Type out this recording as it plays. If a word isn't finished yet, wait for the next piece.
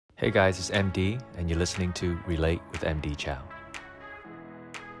Hey guys, it's MD, and you're listening to Relate with MD Chow.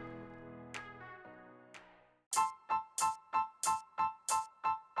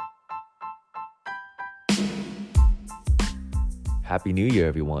 Happy New Year,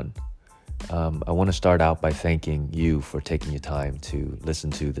 everyone. I want to start out by thanking you for taking your time to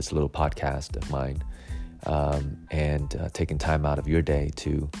listen to this little podcast of mine and taking time out of your day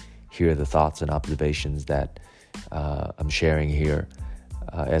to hear the thoughts and observations that I'm sharing here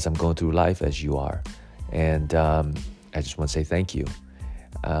as I'm going through life as you are. And I just want to say thank you.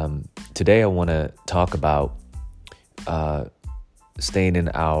 Today I want to talk about staying in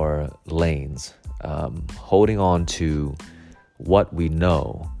our lanes, holding on to what we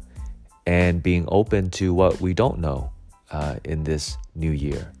know and being open to what we don't know in this new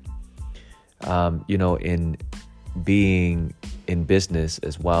year. In being in business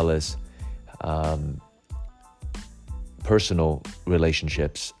as well as personal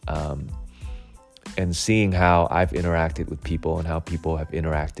relationships, and seeing how I've interacted with people and how people have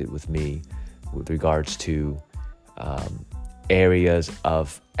interacted with me with regards to areas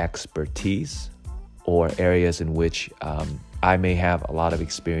of expertise or areas in which I may have a lot of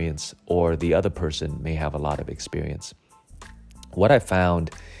experience or the other person may have a lot of experience. What I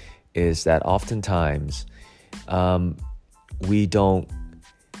found is that oftentimes we don't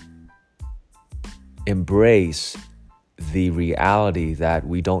embrace the reality that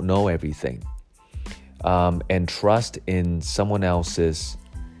we don't know everything and trust in someone else's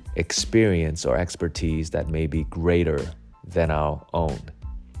experience or expertise that may be greater than our own.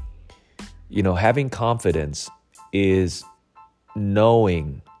 Having confidence is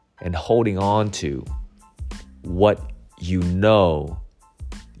knowing and holding on to what you know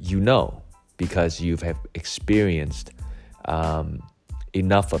because you have experienced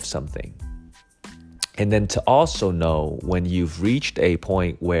enough of something. And then to also know when you've reached a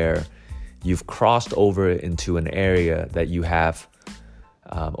point where you've crossed over into an area that you have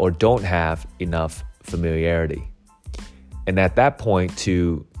or don't have enough familiarity. And at that point,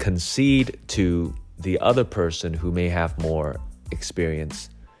 to concede to the other person who may have more experience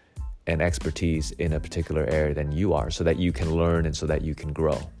and expertise in a particular area than you are, so that you can learn and so that you can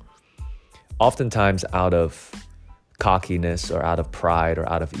grow. Oftentimes out of cockiness or out of pride or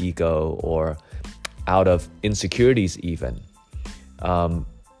out of ego or out of insecurities even,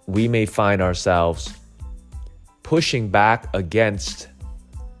 we may find ourselves pushing back against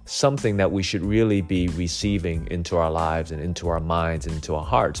something that we should really be receiving into our lives and into our minds and into our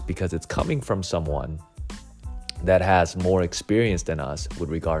hearts, because it's coming from someone that has more experience than us with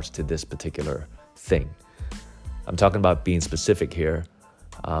regards to this particular thing. I'm talking about being specific here,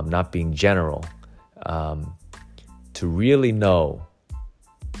 not being general, to really know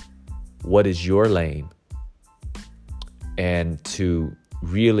what is your lane and to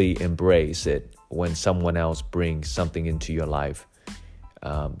really embrace it when someone else brings something into your life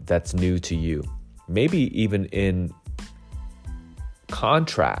that's new to you. Maybe even in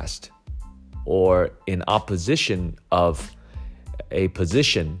contrast or in opposition of a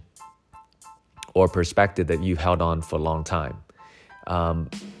position or perspective that you've held on for a long time.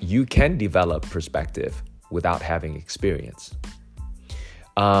 You can develop perspective without having experience.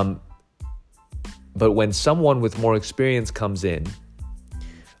 But when someone with more experience comes in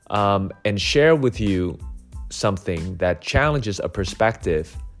and share with you something that challenges a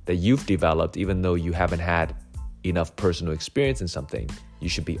perspective that you've developed, even though you haven't had enough personal experience in something, you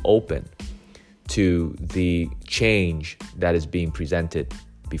should be open to the change that is being presented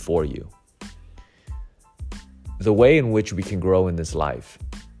before you. The way in which we can grow in this life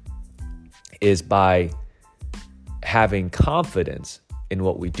is by having confidence in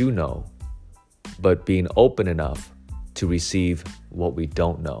what we do know, but being open enough to receive what we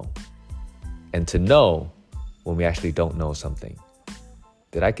don't know and to know when we actually don't know something.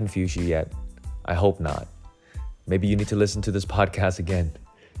 Did I confuse you yet? I hope not. Maybe you need to listen to this podcast again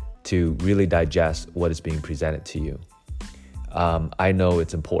to really digest what is being presented to you. I know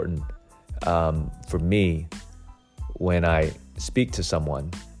it's important for me when I speak to someone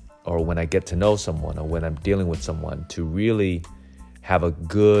or when I get to know someone or when I'm dealing with someone to really have a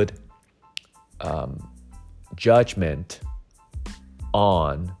good judgment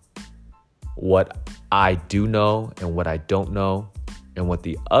on what I do know and what I don't know and what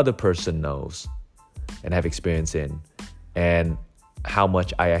the other person knows and have experience in, and how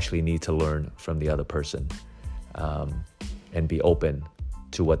much I actually need to learn from the other person and be open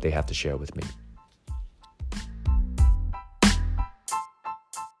to what they have to share with me.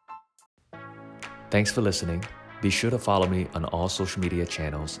 Thanks for listening. Be sure to follow me on all social media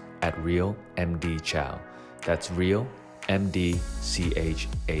channels at Real MD Chow. That's Real MDCHAU.